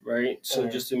right? So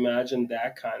just imagine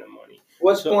that kind of money.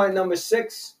 What's point number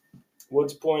 6?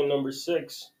 What's point number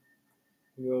 6?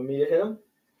 You want me to hit him?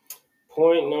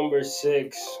 Point number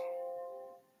 6.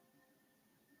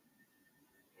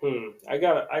 I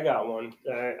got one.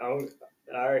 All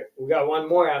right. We got one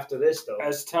more after this, though.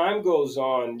 As time goes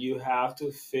on, you have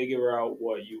to figure out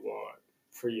what you want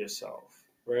for yourself,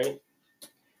 right?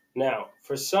 Now,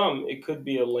 for some, it could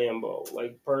be a Lambo.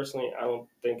 Like, personally, I don't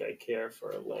think I care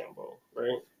for a Lambo,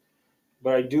 right?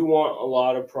 But I do want a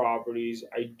lot of properties.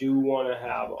 I do want to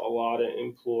have a lot of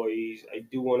employees. I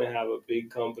do want to have a big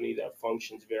company that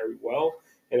functions very well.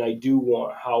 And I do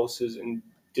want houses in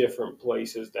different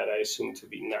places that I assume to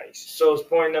be nice. So is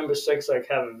point number 6 like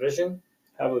have a vision?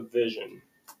 Have a vision.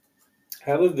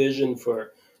 Have a vision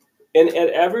for, and at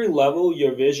every level,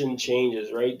 your vision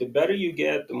changes, right? The better you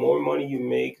get, the more money you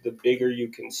make, the bigger you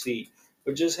can see.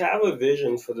 But just have a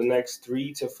vision for the next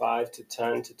 3 to 5 to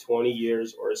 10 to 20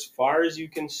 years, or as far as you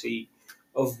can see,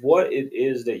 of what it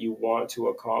is that you want to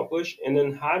accomplish. And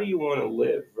then how do you want to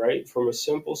live, right? From a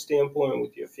simple standpoint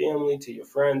with your family to your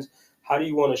friends, how do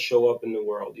you want to show up in the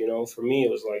world? You know, for me,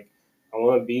 it was like, I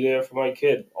want to be there for my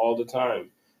kid all the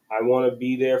time. I want to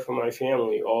be there for my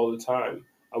family all the time.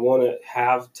 I want to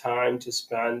have time to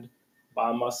spend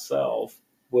by myself,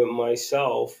 with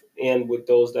myself, and with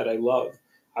those that I love.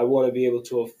 I want to be able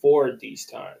to afford these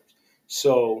times.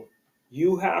 So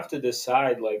you have to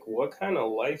decide, like, what kind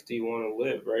of life do you want to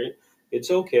live, right?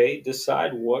 It's okay.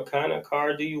 Decide what kind of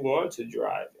car do you want to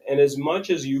drive. And as much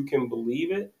as you can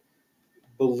believe it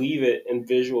and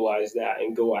visualize that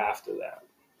and go after that.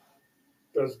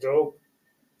 That's dope.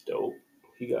 Dope.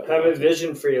 Have a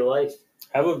vision for your life.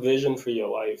 Have a vision for your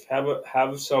life.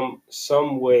 Have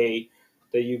some way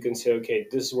that you can say, okay,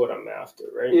 this is what I'm after,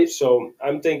 right? So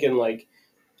I'm thinking, like,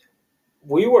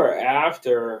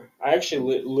 I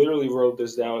actually literally wrote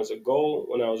this down as a goal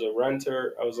when I was a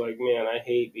renter. I was like, man, I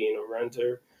hate being a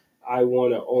renter. I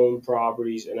want to own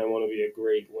properties and I want to be a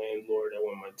great landlord. I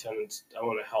want to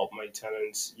help my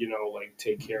tenants, like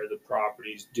take care of the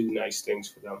properties, do nice things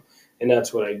for them. And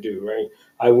that's what I do, right?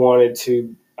 I wanted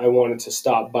to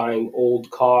stop buying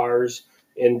old cars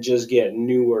and just get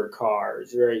newer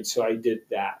cars, right? So I did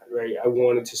that, right? I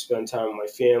wanted to spend time with my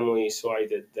family, so I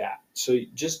did that. So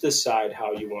just decide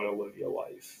how you want to live your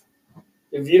life.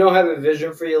 If you don't have a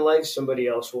vision for your life, somebody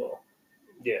else will.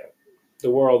 Yeah, the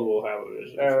world will have a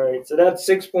vision. All right, so that's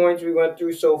 6 points we went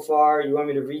through so far. You want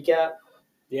me to recap?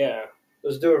 Yeah.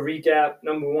 Let's do a recap.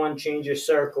 Number 1, change your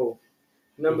circle.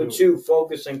 Number 2,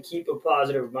 focus and keep a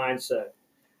positive mindset.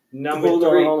 Hold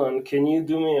on. Can you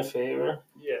do me a favor?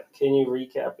 Yeah. Can you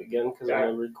recap again? Because I'm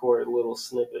going to record a little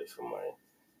snippet from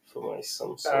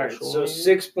some social. All right, so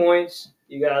 6 points.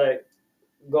 You got to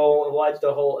go and watch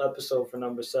the whole episode for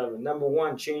number 7. Number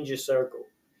 1, change your circle.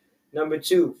 Number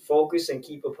 2, focus and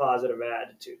keep a positive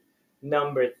attitude.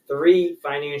 Number 3,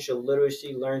 financial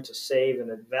literacy, learn to save and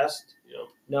invest. Yep.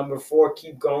 Number 4,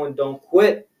 keep going, don't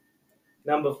quit.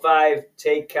 Number 5,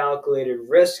 take calculated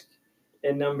risk.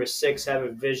 And number 6, have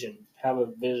a vision. Have a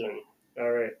vision.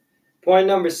 All right. Point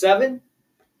number 7.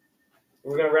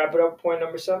 We're going to wrap it up. Point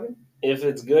number 7. If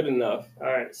it's good enough. All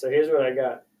right. So here's what I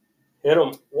got. Hit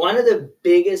them. One of the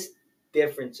biggest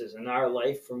differences in our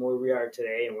life from where we are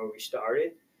today and where we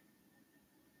started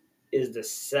is the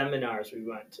seminars we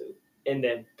went to and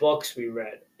the books we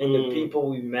read and the people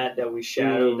we met that we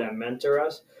shadowed that mentor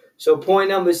us. So point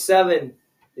number 7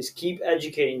 is keep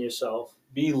educating yourself.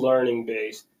 Be learning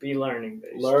based.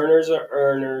 Learners are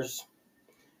earners.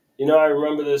 I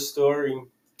remember this story.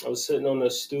 I was sitting on the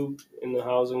stoop in the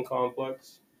housing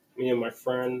complex. Me and my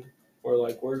friend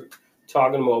we're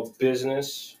talking about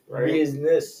business, right?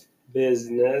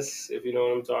 Business, if you know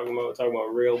what I'm talking about. We're talking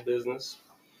about real business.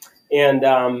 And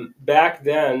back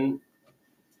then,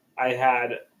 I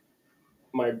had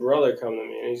my brother come to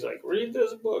me, and he's like, read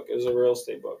this book. It was a real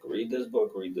estate book. Read this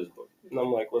book. And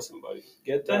I'm like, listen, buddy,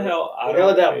 get the hell out of my face. You know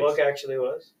what that book actually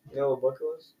was? You know what book it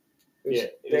was?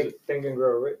 It was Think and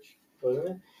Grow Rich, wasn't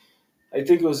it? I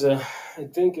think it was a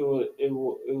Dean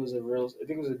Graziosi.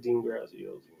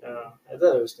 I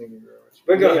thought it was Think and Grow Rich.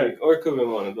 But go ahead. Or it could have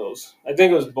been one of those. I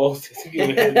think it was both. I think he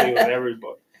hit me with every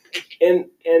book. And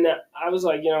I was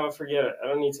like, forget it. I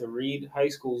don't need to read. High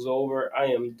school's over. I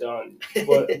am done.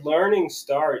 But learning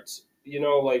starts,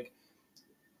 like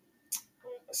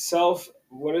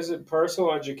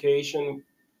personal education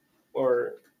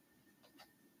or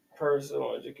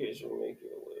personal education will make you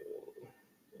a living.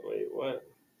 Wait, what?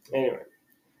 Anyway,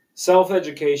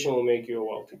 self-education will make you a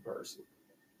wealthy person,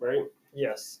 right?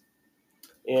 Yes.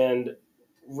 And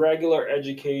regular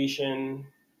education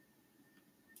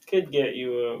could get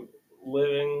you a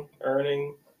living,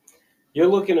 earning. you're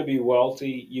looking to be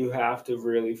wealthy, you have to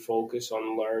really focus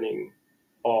on learning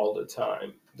all the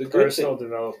time. Personal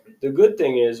development. The good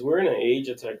thing is we're in an age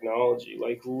of technology.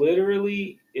 Like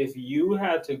literally, if you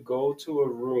had to go to a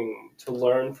room to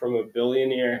learn from a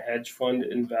billionaire hedge fund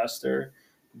investor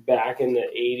back in the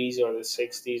 80s or the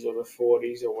 60s or the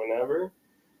 40s or whenever,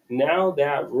 now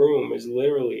that room is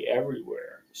literally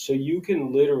everywhere. So you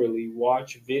can literally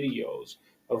watch videos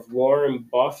of Warren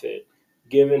Buffett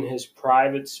giving his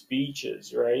private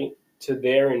speeches, right, to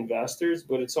their investors,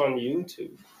 but it's on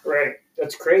YouTube. Right.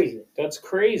 That's crazy. That's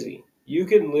crazy. You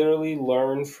can literally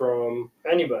learn from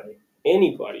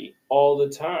Anybody. all the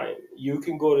time. You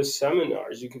can go to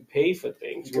seminars. You can pay for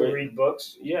things. You can read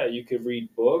books. Yeah, you could read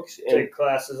books and Take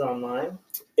classes online.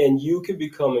 and you could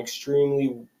become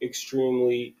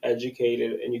extremely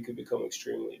educated, and you could become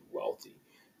extremely wealthy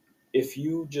if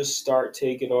you just start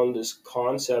taking on this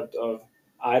concept of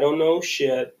I don't know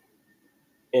shit,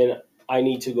 and I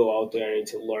need to go out there, I need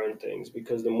to learn things,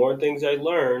 because the more things I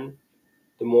learn,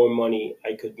 the more money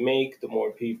I could make, the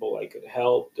more people I could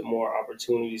help, the more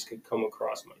opportunities could come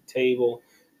across my table,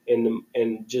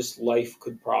 and just life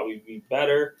could probably be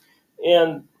better,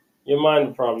 and your mind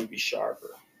would probably be sharper.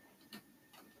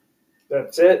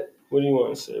 That's it. What do you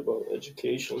want to say about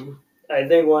education? I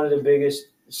think one of the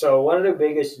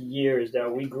biggest years that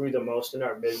we grew the most in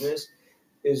our business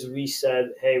is we said,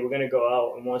 hey, we're going to go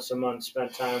out and once a month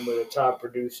spend time with a top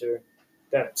producer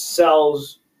that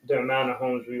sells the amount of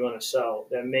homes we want to sell,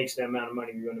 that makes the amount of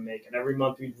money we want to make. And every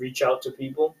month we'd reach out to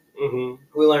people. Mm-hmm.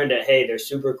 We learned that, hey, they're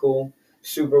super cool,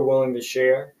 super willing to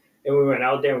share. And we went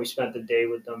out there and we spent the day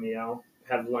with them,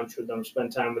 have lunch with them,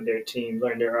 spend time with their team,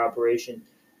 learn their operation.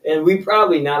 And we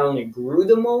probably not only grew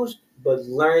the most, but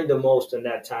learned the most in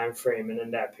that time frame and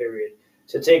in that period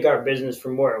to take our business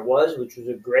from where it was, which was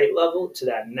a great level, to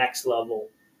that next level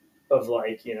of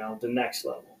the next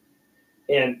level.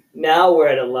 And now we're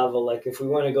at a level, like if we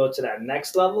want to go to that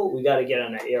next level, we got to get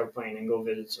on an airplane and go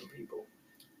visit some people.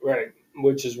 Right,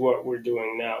 which is what we're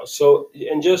doing now. So,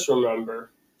 and just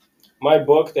remember, my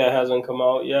book that hasn't come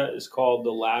out yet is called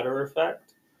The Ladder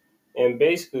Effect. And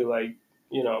basically,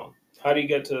 how do you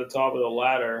get to the top of the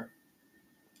ladder?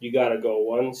 You got to go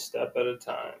one step at a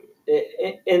time.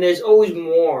 And there's always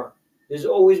more. There's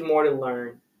always more to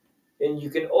learn. And you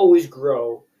can always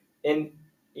grow. And,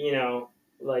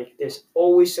 there's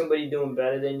always somebody doing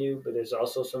better than you, but there's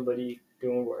also somebody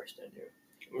doing worse than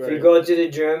you. Right. If you go to the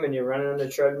gym and you're running on the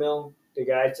treadmill, the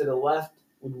guy to the left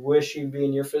would wish you'd be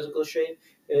in your physical shape.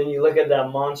 And then you look at that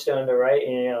monster on the right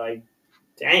and you're like,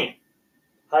 dang,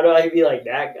 how do I be like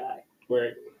that guy?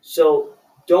 Right. So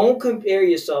don't compare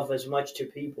yourself as much to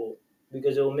people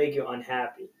because it will make you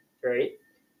unhappy, right?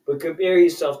 But compare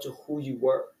yourself to who you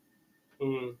were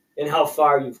and how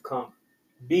far you've come.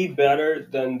 Be better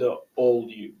than the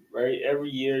old you, right? Every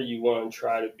year you want to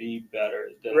try to be better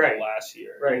than the last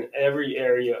year in every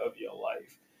area of your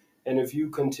life. And if you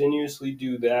continuously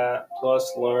do that,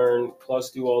 plus learn,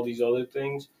 plus do all these other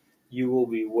things, you will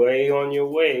be way on your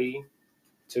way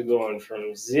to going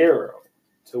from $0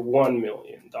 to $1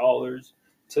 million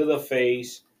to the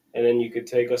face. And then you could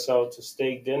take us out to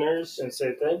steak dinners and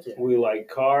say thank you. We like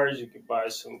cars. You could buy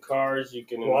some cars. You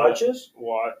can watches.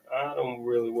 I don't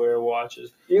really wear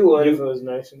watches. You would if it was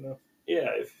nice enough. Yeah,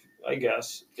 I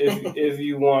guess if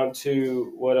you want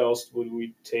to. What else would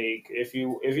we take? If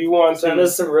you want to send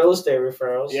us some real estate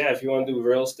referrals. Yeah, if you want to do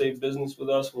real estate business with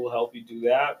us, we'll help you do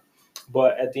that.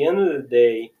 But at the end of the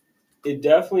day, it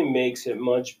definitely makes it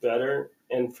much better,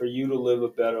 and for you to live a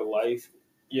better life.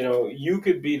 You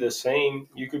could be the same.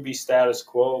 You could be status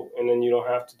quo, and then you don't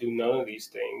have to do none of these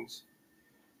things.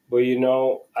 But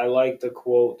I like the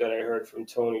quote that I heard from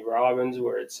Tony Robbins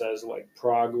where it says, like,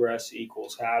 progress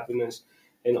equals happiness.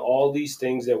 And all these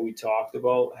things that we talked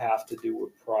about have to do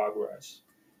with progress.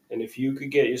 And if you could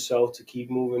get yourself to keep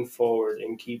moving forward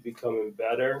and keep becoming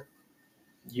better,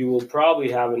 you will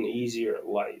probably have an easier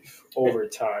life over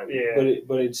time. Yeah.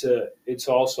 But it's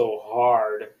also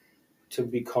hard to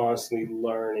be constantly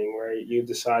learning, right? You're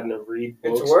deciding to read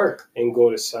books. It's work. And go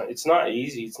to it's not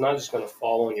easy. It's not just going to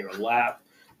fall on your lap.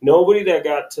 Nobody that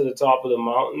got to the top of the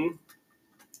mountain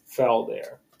fell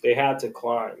there. They had to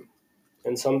climb.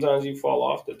 And sometimes you fall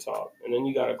off the top, and then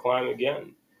you got to climb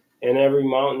again. And every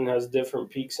mountain has different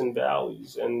peaks and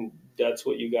valleys, and that's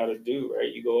what you got to do,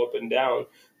 right? You go up and down,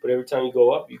 but every time you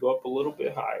go up a little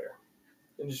bit higher.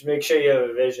 And just make sure you have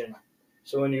a vision.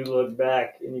 So when you look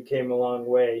back and you came a long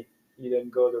way, you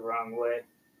didn't go the wrong way.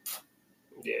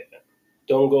 Yeah.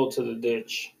 Don't go to the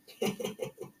ditch.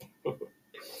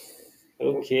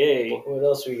 Okay. What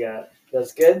else we got?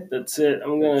 That's good? That's it.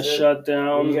 I'm going to shut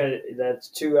down. That's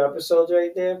 2 episodes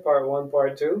right there, part 1,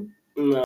 part 2. No.